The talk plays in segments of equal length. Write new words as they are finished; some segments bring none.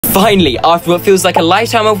Finally, after what feels like a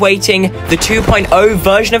lifetime of waiting, the 2.0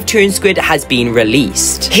 version of ToonSquid has been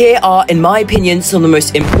released. Here are, in my opinion, some of the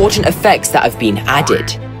most important effects that have been added.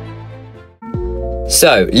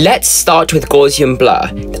 So, let's start with Gaussian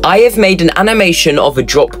Blur. I have made an animation of a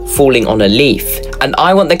drop falling on a leaf, and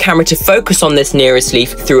I want the camera to focus on this nearest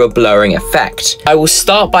leaf through a blurring effect. I will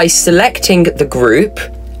start by selecting the group,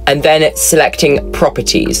 and then selecting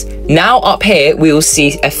properties. Now up here, we will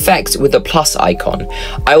see effects with a plus icon.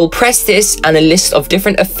 I will press this and a list of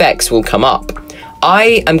different effects will come up.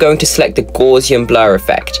 I am going to select the Gaussian Blur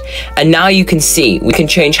effect. And now you can see, we can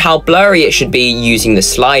change how blurry it should be using the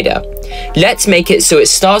slider. Let's make it so it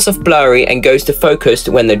starts off blurry and goes to focused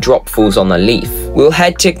when the drop falls on the leaf. We'll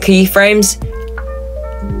head to keyframes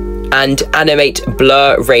and animate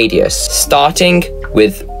blur radius, starting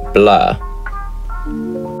with blur.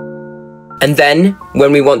 And then,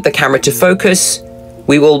 when we want the camera to focus,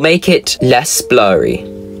 we will make it less blurry.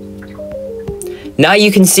 Now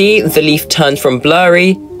you can see the leaf turns from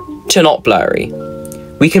blurry to not blurry.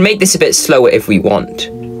 We can make this a bit slower if we want.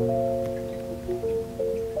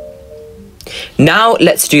 Now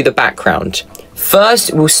let's do the background.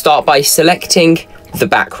 First, we'll start by selecting the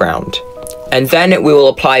background. And then we will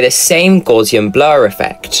apply the same Gaussian blur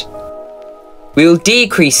effect. We will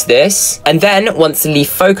decrease this, and then once the leaf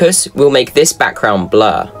focus, we'll make this background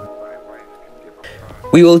blur.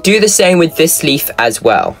 We will do the same with this leaf as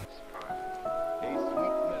well.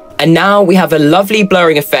 And now we have a lovely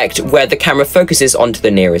blurring effect where the camera focuses onto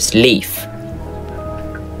the nearest leaf.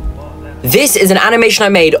 This is an animation I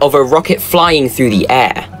made of a rocket flying through the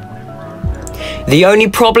air. The only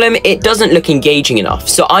problem, it doesn't look engaging enough,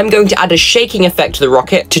 so I'm going to add a shaking effect to the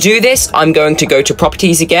rocket. To do this, I'm going to go to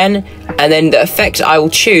properties again, and then the effect I will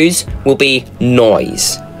choose will be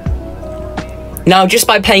noise. Now, just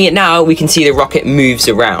by playing it now, we can see the rocket moves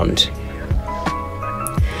around.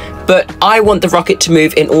 But I want the rocket to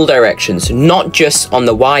move in all directions, not just on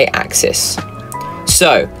the y-axis.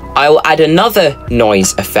 So, I will add another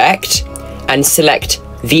noise effect and select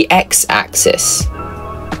the x-axis.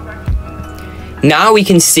 Now we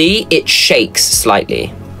can see it shakes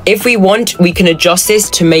slightly. If we want, we can adjust this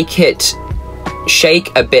to make it shake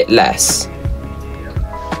a bit less.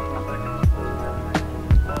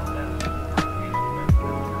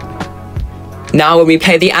 Now when we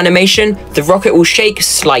play the animation, the rocket will shake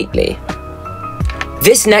slightly.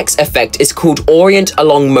 This next effect is called Orient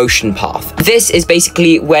Along Motion Path. This is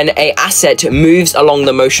basically when an asset moves along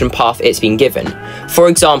the motion path it's been given. For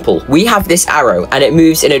example, we have this arrow and it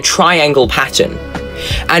moves in a triangle pattern.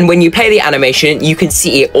 And when you play the animation, you can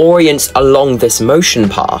see it orients along this motion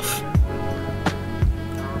path.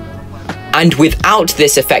 And without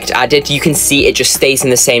this effect added, you can see it just stays in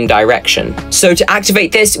the same direction. So to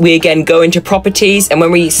activate this, we again go into properties, and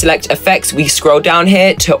when we select effects, we scroll down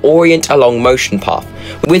here to orient along motion path.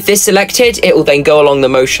 With this selected, it will then go along the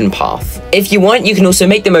motion path. If you want, you can also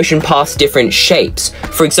make the motion path different shapes.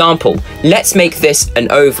 For example, let's make this an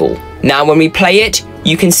oval. Now when we play it,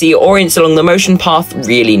 you can see it orients along the motion path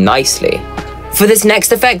really nicely. For this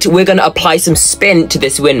next effect, we're going to apply some spin to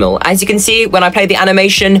this windmill. As you can see, when I play the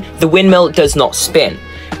animation, the windmill does not spin.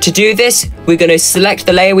 To do this, we're going to select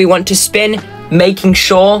the layer we want to spin, making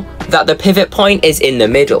sure that the pivot point is in the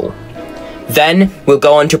middle. Then we'll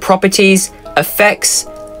go on to properties, effects,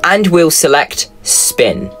 and we'll select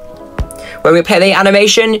spin. When we play the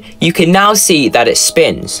animation, you can now see that it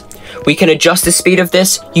spins. We can adjust the speed of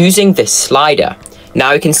this using this slider.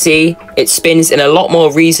 Now you can see it spins in a lot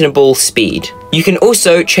more reasonable speed. You can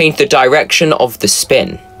also change the direction of the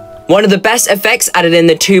spin. One of the best effects added in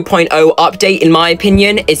the 2.0 update, in my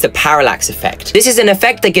opinion, is the Parallax Effect. This is an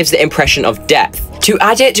effect that gives the impression of depth. To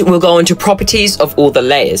add it, we'll go into properties of all the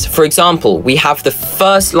layers. For example, we have the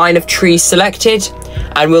first line of trees selected,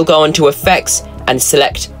 and we'll go into effects and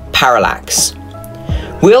select Parallax.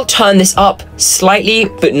 We'll turn this up slightly,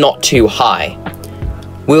 but not too high.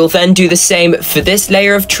 We'll then do the same for this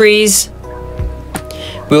layer of trees.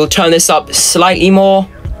 We'll turn this up slightly more.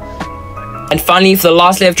 And finally, for the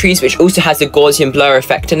last layer of trees, which also has the Gaussian Blur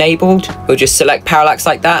effect enabled, we'll just select Parallax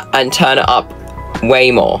like that and turn it up way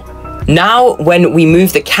more. Now, when we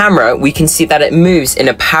move the camera, we can see that it moves in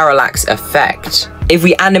a parallax effect. If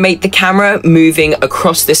we animate the camera moving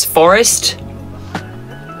across this forest,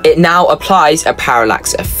 it now applies a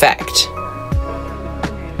parallax effect.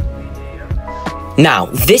 Now,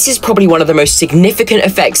 this is probably one of the most significant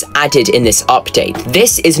effects added in this update.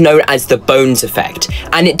 This is known as the bones effect,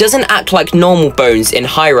 and it doesn't act like normal bones in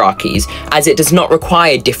hierarchies, as it does not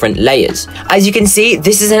require different layers. As you can see,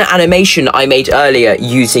 this is an animation I made earlier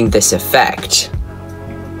using this effect.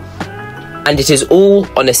 And it is all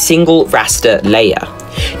on a single raster layer.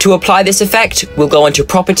 To apply this effect, we'll go onto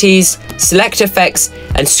Properties, select Effects,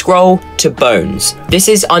 and scroll to Bones. This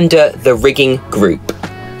is under the Rigging group.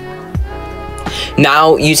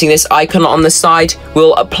 Now, using this icon on the side,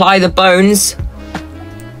 we'll apply the bones,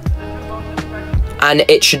 and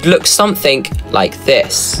it should look something like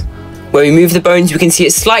this. When we move the bones, we can see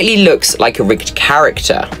it slightly looks like a rigged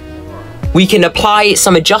character. We can apply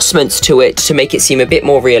some adjustments to it to make it seem a bit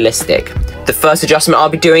more realistic. The first adjustment I'll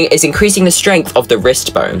be doing is increasing the strength of the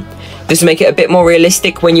wrist bone. This will make it a bit more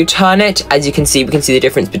realistic when you turn it. As you can see, we can see the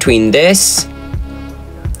difference between this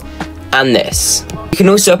and this. You can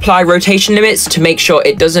also apply rotation limits to make sure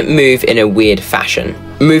it doesn't move in a weird fashion.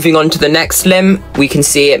 Moving on to the next limb, we can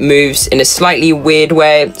see it moves in a slightly weird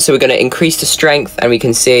way, so we're going to increase the strength and we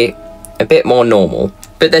can see a bit more normal.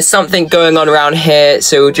 But there's something going on around here,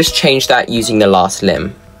 so we'll just change that using the last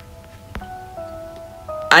limb.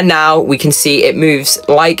 And now we can see it moves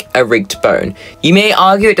like a rigged bone. You may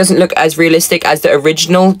argue it doesn't look as realistic as the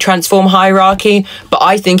original transform hierarchy, but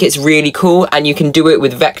I think it's really cool, and you can do it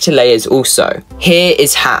with vector layers also. Here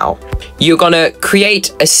is how. You're gonna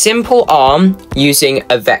create a simple arm using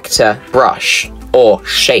a vector brush or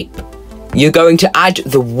shape. You're going to add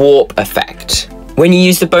the warp effect. When you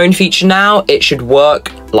use the bone feature now, it should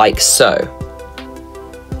work like so.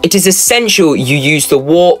 It is essential you use the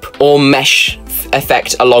warp or mesh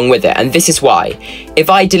effect along with it, and this is why. If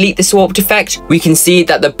I delete this warped effect, we can see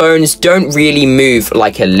that the bones don't really move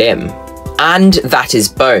like a limb. And that is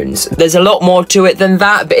bones. There's a lot more to it than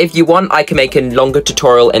that, but if you want, I can make a longer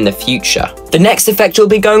tutorial in the future. The next effect we'll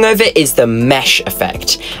be going over is the mesh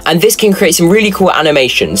effect, and this can create some really cool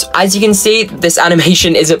animations. As you can see, this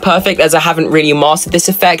animation isn't perfect as I haven't really mastered this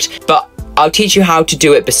effect, but I'll teach you how to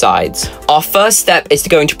do it besides. Our first step is to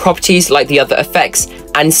go into Properties like the other effects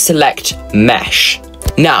and select Mesh.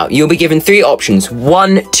 Now, you'll be given 3 options: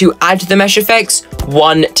 1 to add the mesh effects,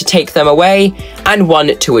 1 to take them away, and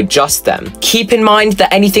 1 to adjust them. Keep in mind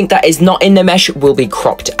that anything that is not in the mesh will be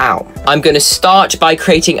cropped out. I'm going to start by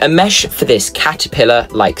creating a mesh for this caterpillar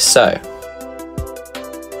like so.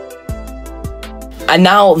 And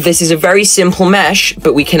now this is a very simple mesh,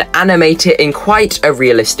 but we can animate it in quite a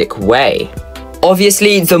realistic way.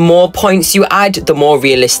 Obviously, the more points you add, the more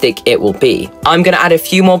realistic it will be. I'm going to add a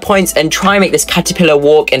few more points and try and make this caterpillar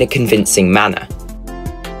walk in a convincing manner.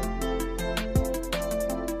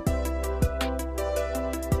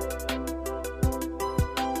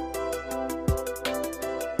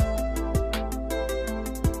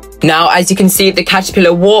 Now, as you can see, the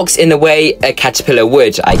caterpillar walks in the way a caterpillar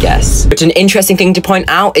would, I guess. But an interesting thing to point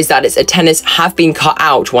out is that its antennas have been cut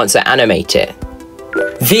out once I animate it.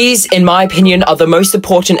 These, in my opinion, are the most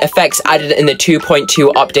important effects added in the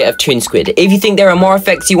 2.2 update of ToonSquid. If you think there are more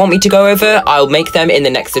effects you want me to go over, I'll make them in the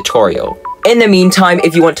next tutorial. In the meantime,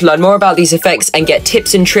 if you want to learn more about these effects and get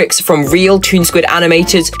tips and tricks from real ToonSquid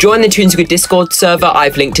animators, join the ToonSquid Discord server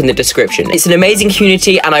I've linked in the description. It's an amazing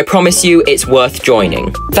community, and I promise you it's worth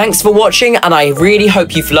joining. Thanks for watching, and I really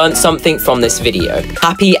hope you've learned something from this video.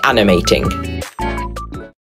 Happy animating!